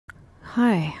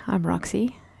Hi, I'm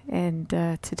Roxy, and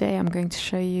today I'm going to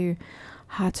show you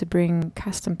how to bring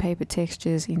custom paper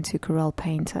textures into Corel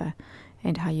Painter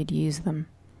and how you'd use them.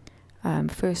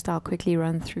 First, I'll quickly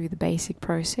run through the basic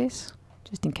process,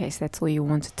 just in case that's all you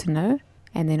wanted to know,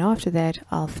 and then after that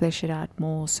I'll flesh it out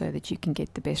more so that you can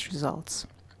get the best results.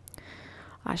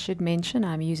 I should mention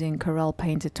I'm using Corel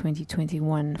Painter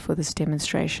 2021 for this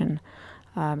demonstration.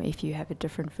 If you have a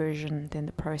different version, then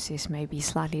the process may be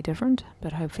slightly different,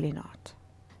 but hopefully not.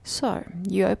 So,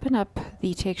 you open up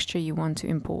the texture you want to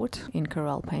import in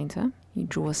Corel Painter, you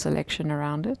draw a selection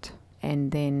around it,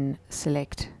 and then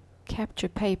select Capture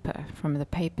Paper from the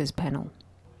Papers panel.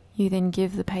 You then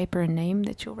give the paper a name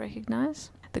that you'll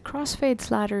recognize. The crossfade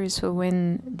slider is for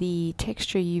when the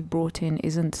texture you've brought in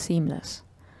isn't seamless.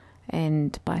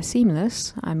 And by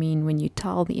seamless, I mean when you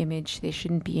tile the image, there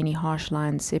shouldn't be any harsh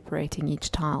lines separating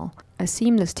each tile. A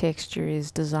seamless texture is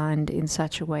designed in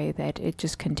such a way that it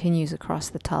just continues across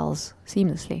the tiles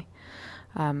seamlessly.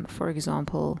 For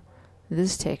example,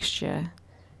 this texture,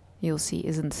 you'll see,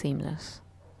 isn't seamless.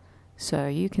 So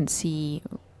you can see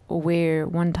where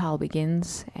one tile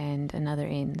begins and another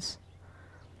ends,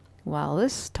 while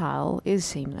this tile is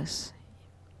seamless.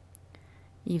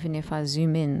 Even if I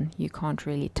zoom in, you can't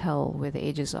really tell where the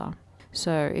edges are.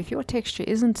 So if your texture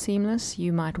isn't seamless,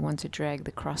 you might want to drag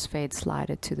the crossfade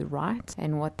slider to the right,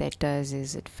 and what that does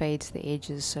is it fades the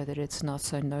edges so that it's not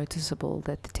so noticeable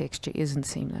that the texture isn't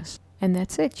seamless. And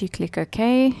that's it. You click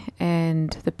OK and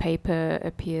the paper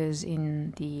appears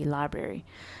in the library.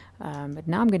 But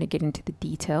now I'm going to get into the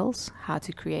details, how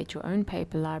to create your own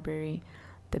paper library,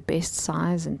 the best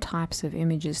size and types of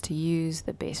images to use,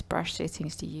 the best brush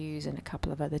settings to use, and a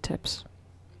couple of other tips.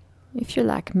 If you're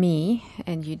like me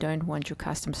and you don't want your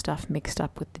custom stuff mixed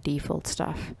up with the default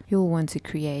stuff, you'll want to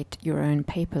create your own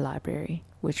paper library,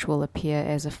 which will appear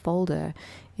as a folder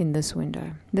in this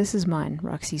window. This is mine,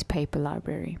 Roxy's paper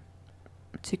library.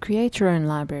 To create your own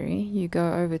library, you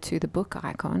go over to the book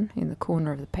icon in the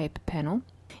corner of the paper panel.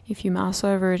 If you mouse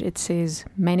over it, it says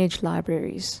Manage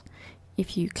Libraries.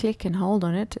 If you click and hold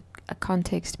on it, a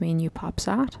context menu pops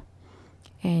out,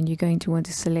 and you're going to want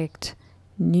to select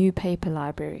New Paper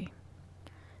Library.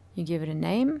 You give it a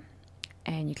name,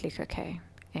 and you click OK,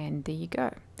 and there you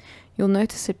go. You'll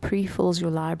notice it pre-fills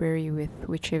your library with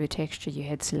whichever texture you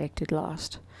had selected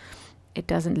last. It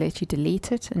doesn't let you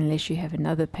delete it unless you have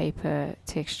another paper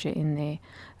texture in there.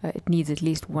 It needs at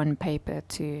least one paper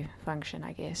to function,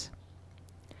 I guess.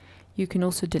 You can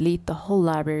also delete the whole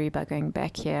library by going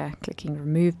back here, clicking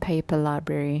Remove Paper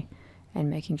Library, and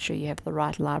making sure you have the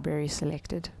right library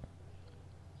selected.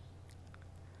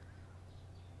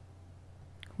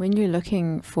 When you're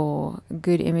looking for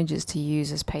good images to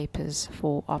use as papers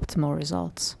for optimal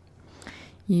results,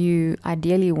 you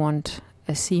ideally want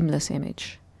a seamless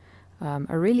image.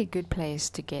 A really good place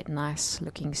to get nice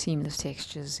looking seamless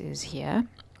textures is here.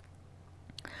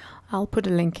 I'll put a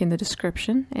link in the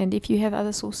description, and if you have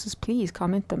other sources, please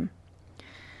comment them.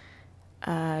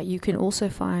 You can also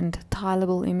find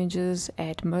tileable images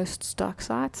at most stock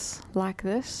sites like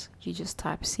this. You just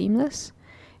type seamless,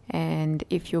 and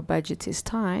if your budget is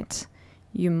tight,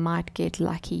 you might get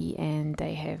lucky and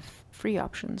they have free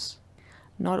options.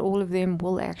 Not all of them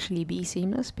will actually be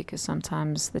seamless because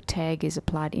sometimes the tag is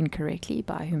applied incorrectly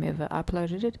by whomever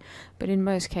uploaded it, but in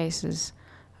most cases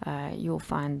you'll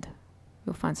find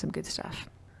some good stuff.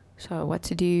 So what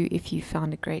to do if you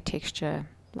found a great texture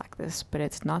like this but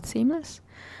it's not seamless?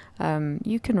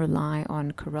 You can rely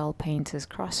on Corel Painter's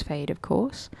crossfade, of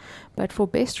course, but for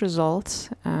best results,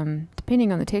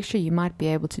 depending on the texture, you might be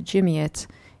able to jimmy it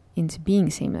into being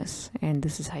seamless, and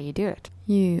this is how you do it.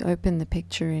 You open the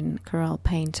picture in Corel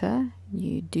Painter,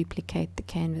 you duplicate the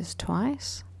canvas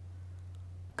twice,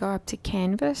 go up to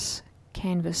Canvas,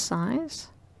 Canvas Size.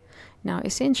 Now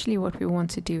essentially what we want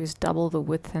to do is double the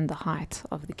width and the height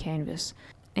of the canvas.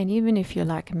 And even if you're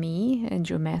like me and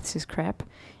your maths is crap,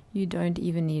 you don't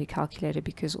even need a calculator,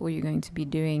 because all you're going to be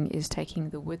doing is taking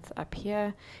the width up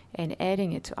here and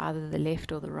adding it to either the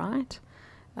left or the right,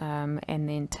 and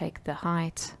then take the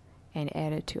height and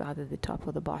add it to either the top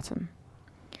or the bottom.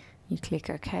 You click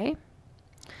OK.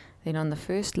 Then on the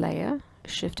first layer,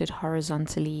 shift it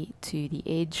horizontally to the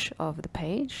edge of the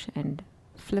page and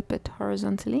flip it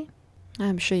horizontally.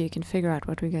 I'm sure you can figure out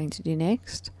what we're going to do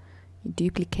next. You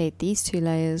duplicate these two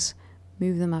layers,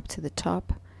 move them up to the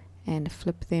top, and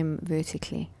flip them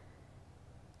vertically.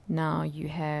 Now you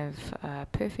have a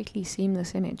perfectly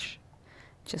seamless image.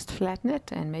 Just flatten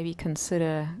it and maybe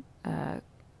consider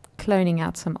cloning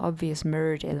out some obvious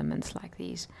mirrored elements like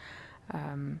these.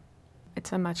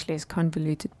 It's a much less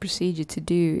convoluted procedure to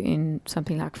do in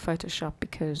something like Photoshop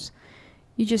because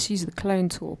you just use the clone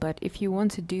tool, but if you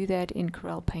want to do that in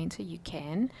Corel Painter, you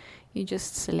can. You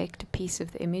just select a piece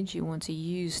of the image you want to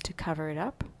use to cover it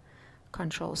up,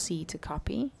 Control C to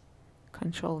copy,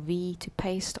 Control V to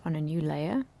paste on a new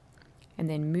layer, and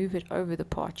then move it over the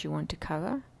part you want to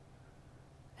cover,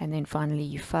 and then finally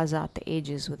you fuzz out the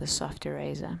edges with a soft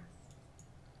eraser.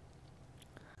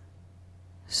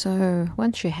 So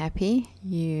once you're happy,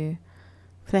 you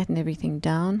flatten everything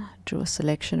down, draw a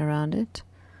selection around it,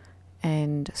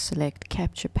 and select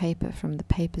Capture Paper from the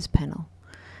Papers panel.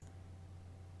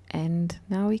 And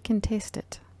now we can test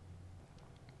it.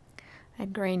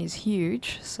 That grain is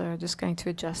huge, so I'm just going to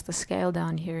adjust the scale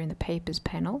down here in the Papers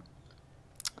panel.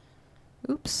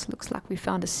 Oops, looks like we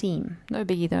found a seam. No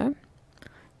biggie though.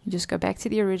 You just go back to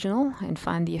the original and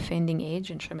find the offending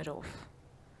edge and trim it off.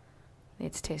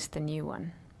 Let's test the new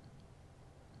one.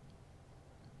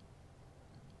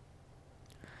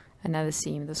 Another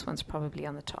seam, this one's probably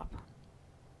on the top.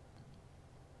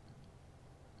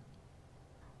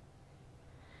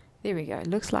 There we go, it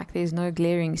looks like there's no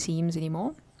glaring seams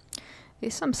anymore.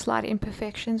 There's some slight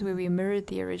imperfections where we mirrored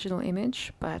the original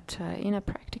image, but in a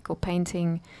practical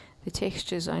painting, the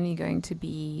texture is only going to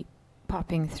be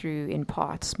popping through in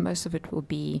parts. Most of it will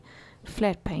be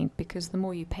flat paint, because the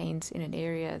more you paint in an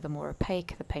area, the more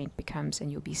opaque the paint becomes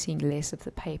and you'll be seeing less of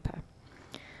the paper.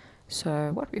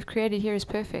 So what we've created here is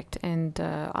perfect, and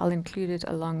I'll include it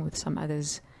along with some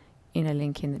others in a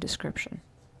link in the description.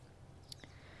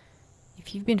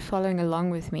 If you've been following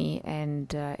along with me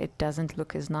and it doesn't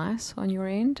look as nice on your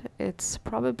end, it's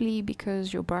probably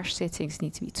because your brush settings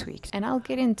need to be tweaked. And I'll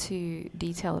get into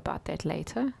detail about that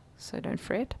later, so don't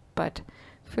fret. But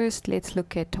first, let's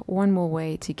look at one more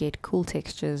way to get cool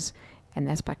textures, and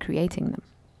that's by creating them.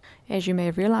 As you may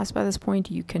have realized by this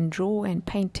point, you can draw and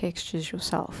paint textures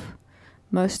yourself.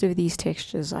 Most of these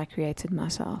textures I created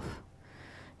myself.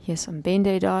 Here's some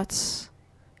Bend-Aid dots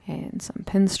and some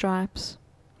pinstripes.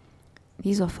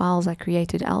 These are files I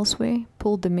created elsewhere,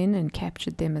 pulled them in and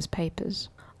captured them as papers.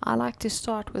 I like to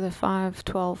start with a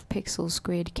 512 pixel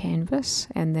squared canvas,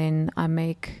 and then I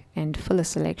make and fill a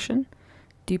selection,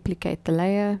 duplicate the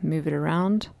layer, move it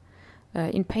around.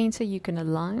 In Painter you can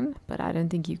align, but I don't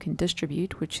think you can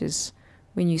distribute, which is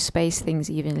when you space things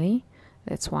evenly.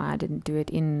 That's why I didn't do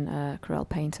it in Corel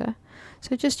Painter.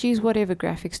 So just use whatever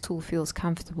graphics tool feels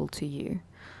comfortable to you.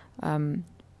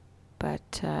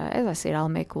 But as I said, I'll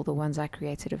make all the ones I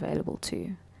created available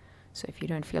too. So if you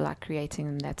don't feel like creating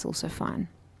them, that's also fine.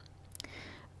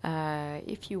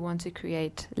 If you want to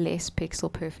create less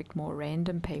pixel perfect, more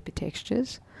random paper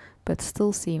textures, but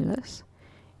still seamless,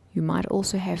 you might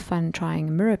also have fun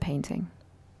trying mirror painting.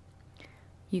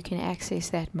 You can access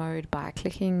that mode by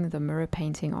clicking the mirror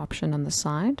painting option on the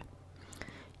side.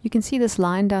 You can see this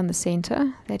line down the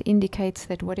center that indicates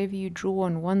that whatever you draw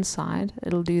on one side,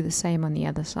 it'll do the same on the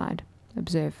other side.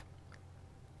 Observe.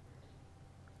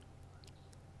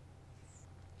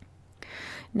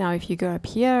 Now if you go up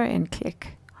here and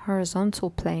click horizontal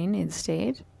plane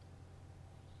instead,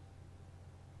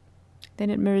 then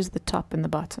it mirrors the top and the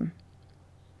bottom.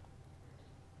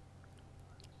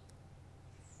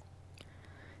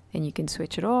 Then you can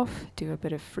switch it off, do a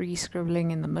bit of free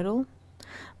scribbling in the middle.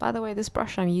 By the way, this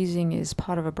brush I'm using is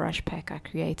part of a brush pack I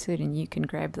created, and you can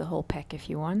grab the whole pack if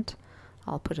you want.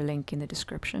 I'll put a link in the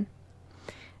description.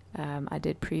 I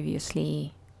did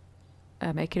previously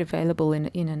make it available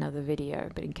in another video,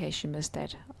 but in case you missed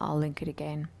that, I'll link it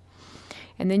again.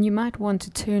 And then you might want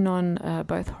to turn on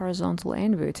both horizontal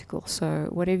and vertical, so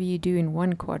whatever you do in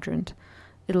one quadrant,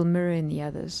 it'll mirror in the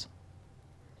others.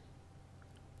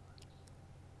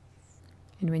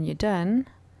 And when you're done,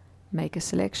 make a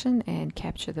selection and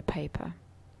capture the paper.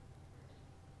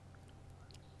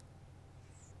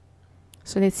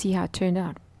 So let's see how it turned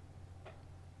out.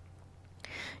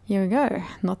 Here we go.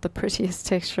 Not the prettiest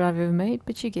texture I've ever made,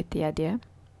 but you get the idea.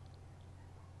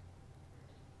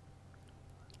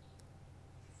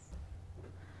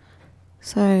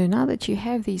 So now that you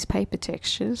have these paper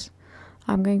textures,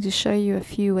 I'm going to show you a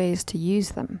few ways to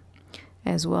use them,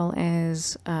 as well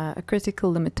as a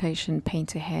critical limitation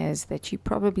Painter has that you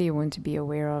probably want to be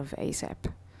aware of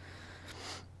ASAP.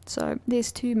 So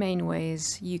there's two main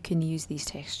ways you can use these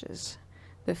textures.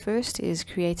 The first is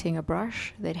creating a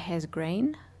brush that has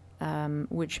grain,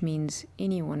 which means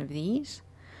any one of these.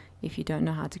 If you don't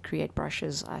know how to create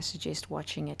brushes, I suggest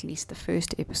watching at least the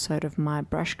first episode of my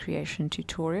brush creation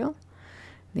tutorial,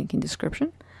 link in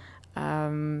description.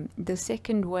 The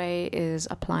second way is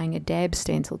applying a dab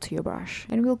stencil to your brush,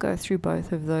 and we'll go through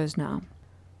both of those now.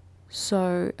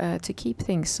 So to keep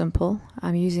things simple,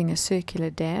 I'm using a circular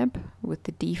dab with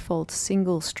the default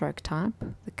single stroke type,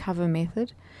 the cover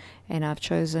method, and I've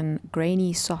chosen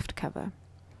Grainy soft cover.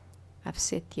 I've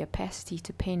set the opacity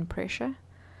to pen pressure,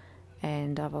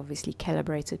 and I've obviously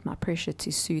calibrated my pressure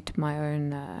to suit my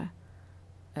own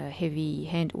heavy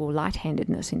hand or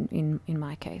light-handedness in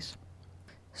my case.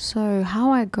 So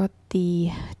how I got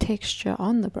the texture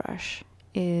on the brush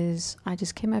is I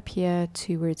just came up here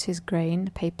to where it says grain,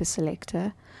 paper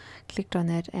selector, clicked on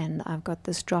that, and I've got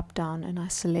this drop down and I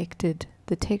selected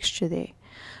the texture there.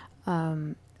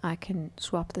 I can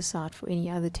swap this out for any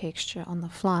other texture on the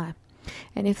fly.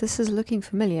 And if this is looking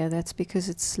familiar, that's because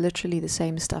it's literally the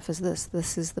same stuff as this.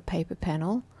 This is the paper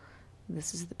panel,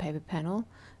 this is the paper panel,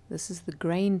 this is the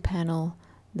grain panel,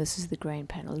 this is the grain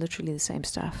panel, literally the same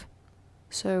stuff.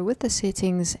 So with the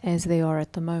settings as they are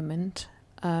at the moment,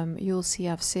 you'll see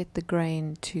I've set the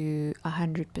grain to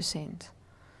 100%.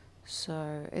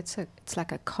 So it's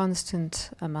like a constant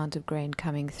amount of grain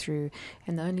coming through,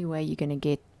 and the only way you're going to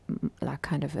get like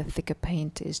kind of a thicker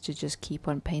paint is to just keep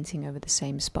on painting over the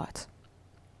same spot.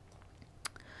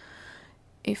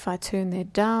 If I turn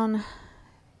that down,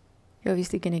 you're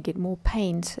obviously going to get more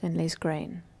paint and less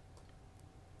grain.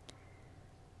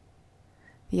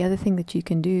 The other thing that you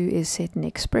can do is set an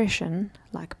expression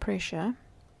like pressure.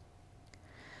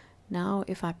 Now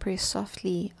if I press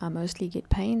softly, I mostly get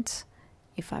paint.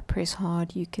 If I press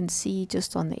hard, you can see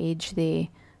just on the edge there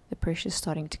the pressure is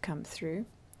starting to come through.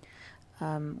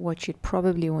 What you'd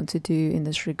probably want to do in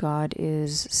this regard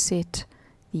is set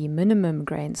the minimum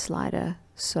grain slider,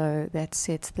 so that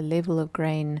sets the level of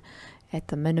grain at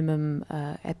the minimum,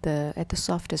 at the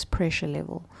softest pressure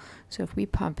level. So if we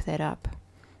pump that up,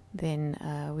 then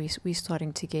we're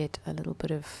starting to get a little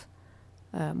bit of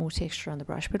more texture on the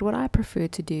brush. But what I prefer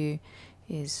to do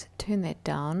is turn that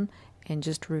down and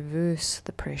just reverse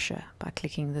the pressure by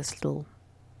clicking this little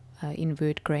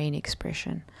invert grain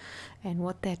expression. And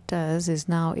what that does is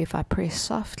now if I press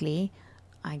softly,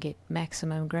 I get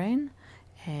maximum grain,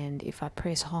 and if I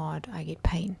press hard, I get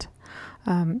paint.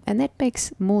 And that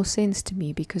makes more sense to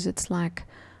me, because it's like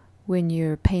when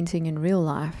you're painting in real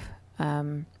life,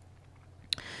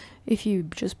 if you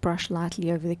just brush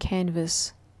lightly over the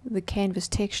canvas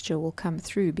texture will come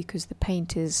through because the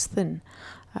paint is thin.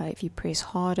 If you press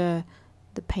harder,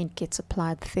 the paint gets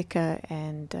applied thicker,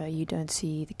 and you don't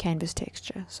see the canvas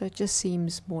texture. So it just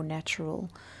seems more natural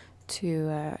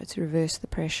to reverse the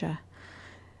pressure.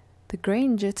 The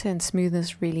grain jitter and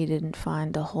smoothness really didn't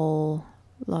find a whole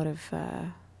lot of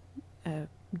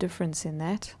difference in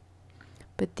that,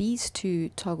 but these two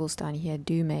toggles down here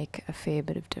do make a fair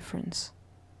bit of difference.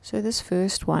 So this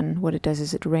first one, what it does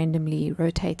is it randomly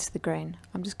rotates the grain.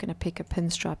 I'm just going to pick a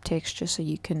pinstripe texture so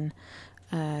you can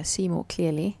see more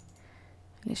clearly.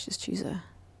 Let's just choose a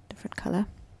different color.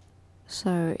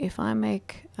 So if I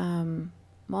make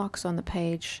marks on the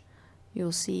page,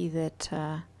 you'll see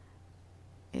that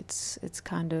it's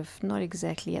kind of not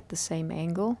exactly at the same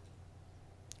angle.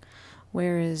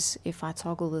 Whereas if I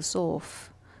toggle this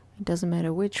off, it doesn't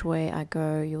matter which way I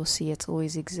go, you'll see it's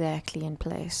always exactly in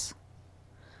place.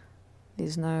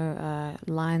 There's no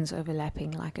lines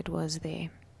overlapping like it was there.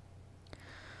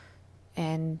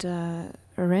 And a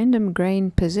random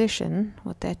grain position,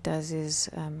 what that does is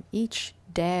each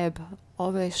dab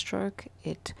of a stroke,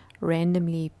 it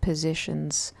randomly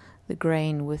positions the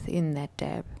grain within that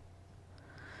dab.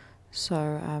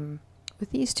 So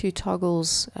with these two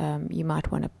toggles, you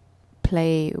might want to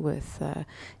play with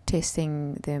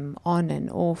testing them on and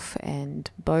off, and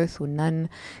both or none,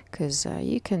 because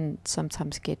you can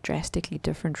sometimes get drastically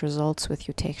different results with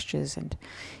your textures, and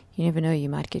you never know, you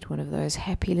might get one of those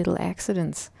happy little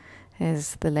accidents,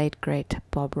 as the late great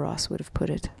Bob Ross would have put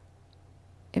it.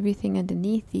 Everything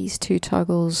underneath these two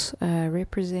toggles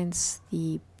represents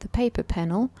the paper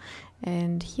panel,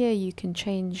 and here you can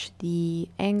change the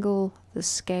angle, the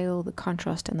scale, the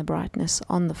contrast and the brightness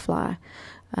on the fly.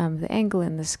 The angle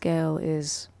and the scale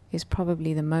is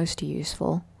probably the most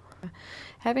useful.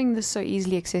 Having this so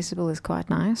easily accessible is quite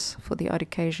nice for the odd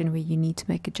occasion where you need to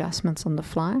make adjustments on the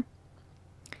fly.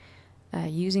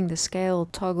 Using the scale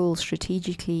toggle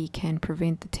strategically can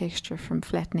prevent the texture from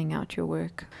flattening out your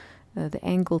work. The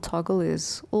angle toggle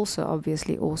is also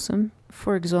obviously awesome.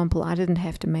 For example, I didn't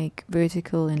have to make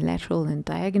vertical and lateral and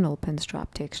diagonal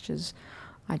pinstripe textures.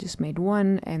 I just made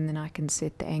one, and then I can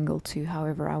set the angle to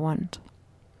however I want.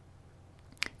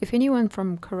 If anyone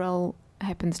from Corel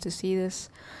happens to see this,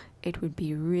 it would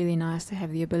be really nice to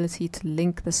have the ability to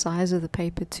link the size of the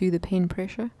paper to the pen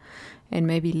pressure, and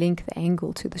maybe link the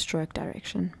angle to the stroke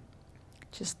direction.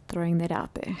 Just throwing that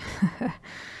out there.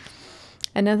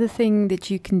 Another thing that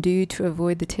you can do to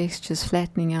avoid the textures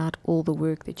flattening out all the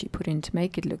work that you put in to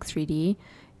make it look 3D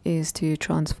is to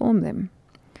transform them.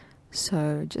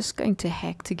 So just going to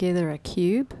hack together a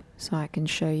cube so I can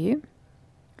show you.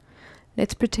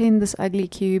 Let's pretend this ugly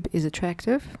cube is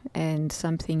attractive and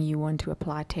something you want to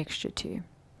apply texture to.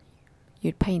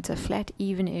 You'd paint a flat,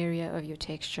 even area of your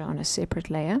texture on a separate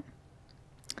layer.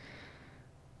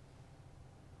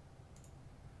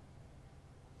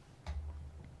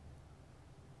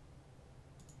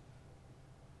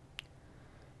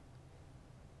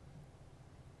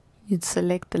 You'd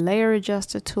select the layer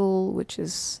adjuster tool, which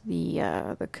is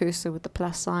the cursor with the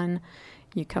plus sign.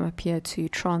 You come up here to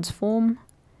transform,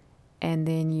 and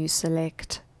then you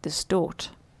select distort.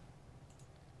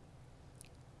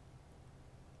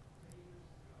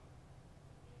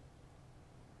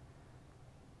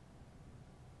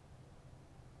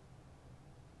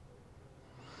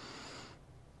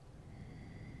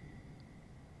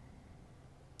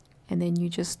 And then you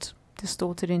just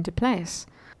distort it into place.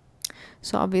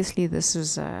 So obviously this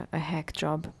is a hack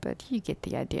job, but you get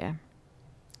the idea.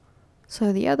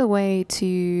 So the other way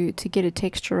to get a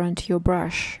texture onto your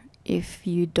brush, if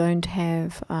you don't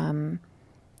have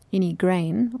any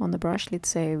grain on the brush, let's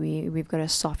say we've got a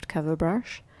soft cover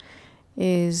brush,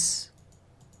 is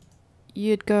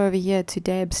you'd go over here to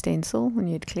dab stencil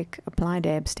and you'd click apply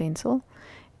dab stencil,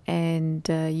 and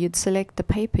you'd select the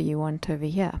paper you want over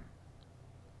here.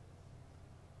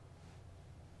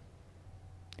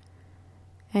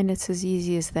 And it's as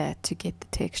easy as that to get the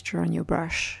texture on your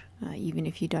brush, even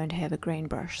if you don't have a grain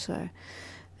brush. So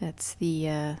that's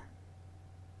the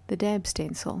dab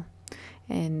stencil.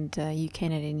 And you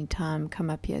can at any time come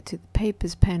up here to the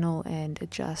papers panel and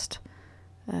adjust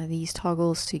these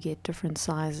toggles to get different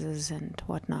sizes and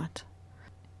whatnot.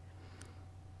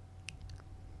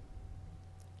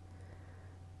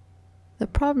 The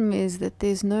problem is that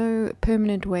there's no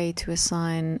permanent way to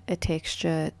assign a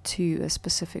texture to a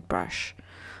specific brush.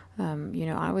 You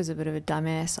know, I was a bit of a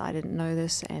dumbass. I didn't know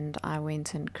this, and I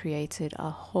went and created a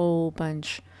whole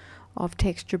bunch of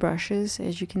texture brushes,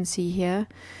 as you can see here.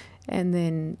 And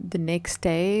then the next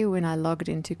day when I logged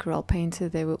into Corel Painter,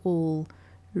 they were all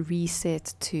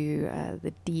reset to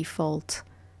the default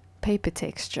paper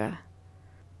texture.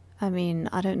 I mean,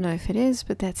 I don't know if it is,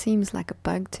 but that seems like a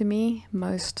bug to me.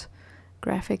 Most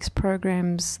graphics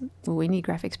programs, or any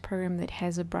graphics program that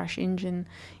has a brush engine,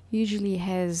 usually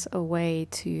has a way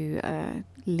to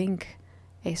link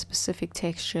a specific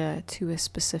texture to a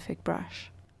specific brush.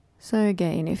 So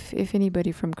again, if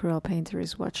anybody from Corel Painter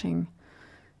is watching,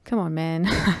 come on man,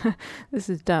 this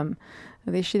is dumb.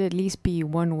 There should at least be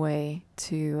one way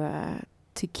to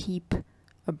keep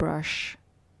a brush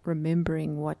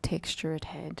remembering what texture it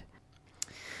had.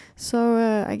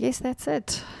 So I guess that's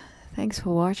it. Thanks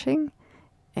for watching,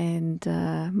 and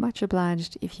much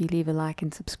obliged if you leave a like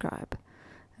and subscribe.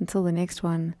 Until the next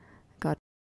one,